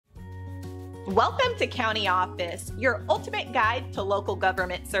Welcome to County Office, your ultimate guide to local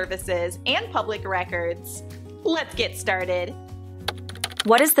government services and public records. Let's get started.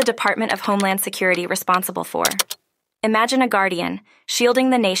 What is the Department of Homeland Security responsible for? Imagine a guardian, shielding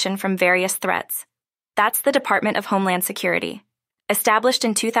the nation from various threats. That's the Department of Homeland Security. Established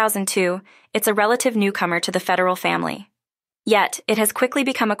in 2002, it's a relative newcomer to the federal family. Yet, it has quickly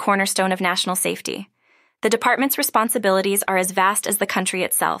become a cornerstone of national safety. The department's responsibilities are as vast as the country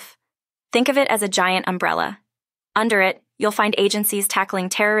itself. Think of it as a giant umbrella. Under it, you'll find agencies tackling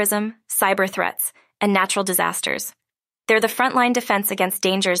terrorism, cyber threats, and natural disasters. They're the frontline defense against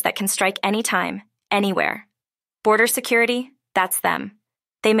dangers that can strike anytime, anywhere. Border security, that's them.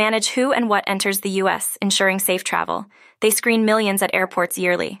 They manage who and what enters the U.S., ensuring safe travel. They screen millions at airports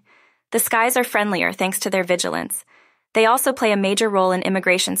yearly. The skies are friendlier thanks to their vigilance. They also play a major role in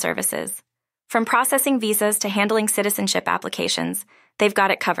immigration services. From processing visas to handling citizenship applications, they've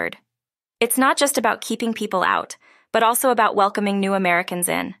got it covered. It's not just about keeping people out, but also about welcoming new Americans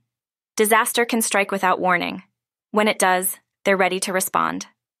in. Disaster can strike without warning. When it does, they're ready to respond.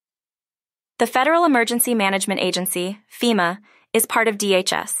 The Federal Emergency Management Agency, FEMA, is part of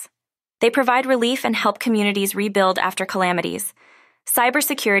DHS. They provide relief and help communities rebuild after calamities.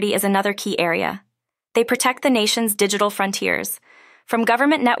 Cybersecurity is another key area. They protect the nation's digital frontiers. From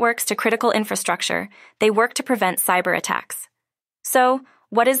government networks to critical infrastructure, they work to prevent cyber attacks. So,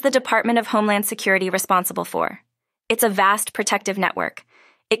 what is the Department of Homeland Security responsible for? It's a vast protective network.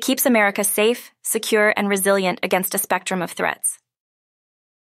 It keeps America safe, secure, and resilient against a spectrum of threats.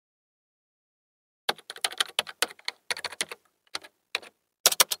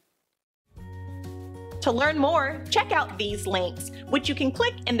 To learn more, check out these links, which you can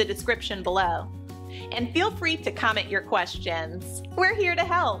click in the description below. And feel free to comment your questions. We're here to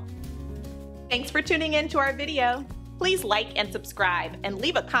help. Thanks for tuning in to our video. Please like and subscribe and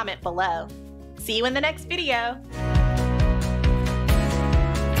leave a comment below. See you in the next video.